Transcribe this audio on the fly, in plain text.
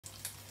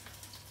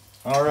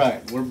All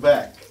right, we're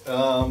back.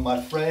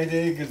 My fried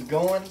egg is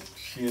going.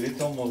 Shit,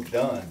 it's almost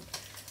done.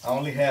 I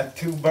only have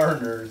 2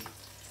 burners,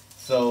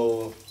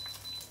 so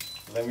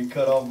let me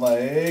cut off my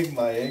egg.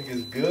 My egg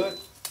is good.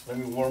 Let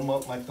me warm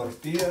up my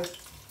tortilla.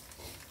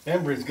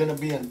 Remember, it's gonna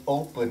be an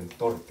open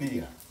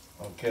tortilla,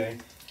 okay?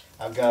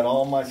 I've got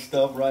all my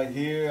stuff right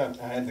here.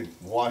 I had to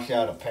wash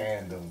out a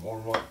pan to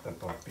warm up the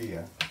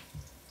tortilla.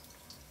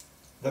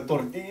 The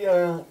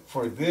tortilla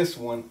for this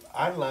one,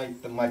 I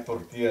like my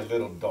tortilla a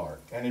little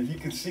dark. And if you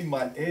can see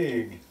my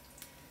egg,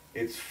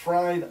 it's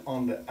fried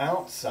on the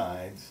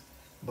outsides,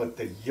 but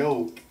the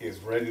yolk is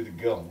ready to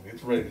go.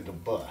 It's ready to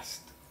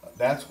bust.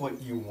 That's what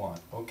you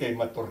want. Okay,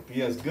 my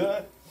tortilla is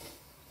good.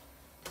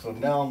 So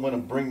now I'm gonna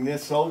bring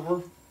this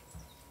over,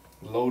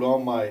 load all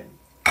my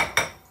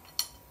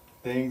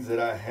things that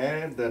I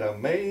had that I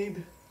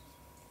made.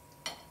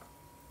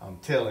 I'm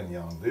telling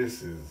y'all,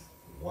 this is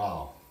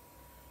wow.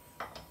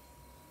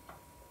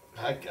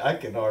 I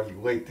can hardly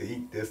wait to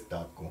eat this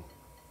taco.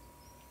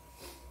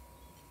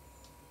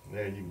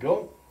 There you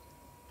go.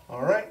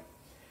 All right.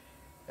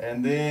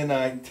 And then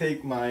I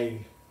take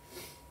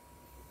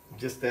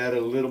just add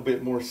a little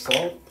bit more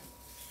salt.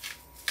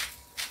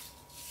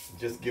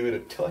 Just give it a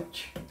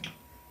touch.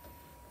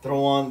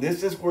 Throw on,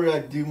 this is where I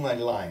do my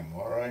lime,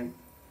 all right?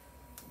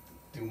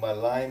 Do my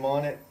lime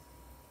on it.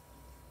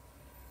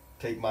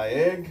 Take my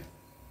egg.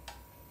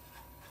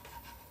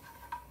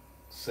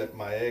 Set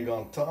my egg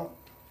on top.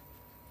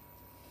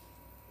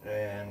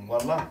 And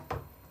voila.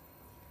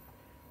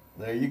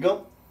 There you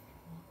go.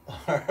 All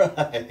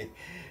right.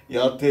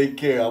 Y'all take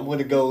care. I'm going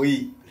to go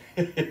eat.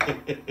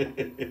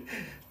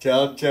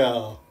 Ciao,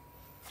 ciao.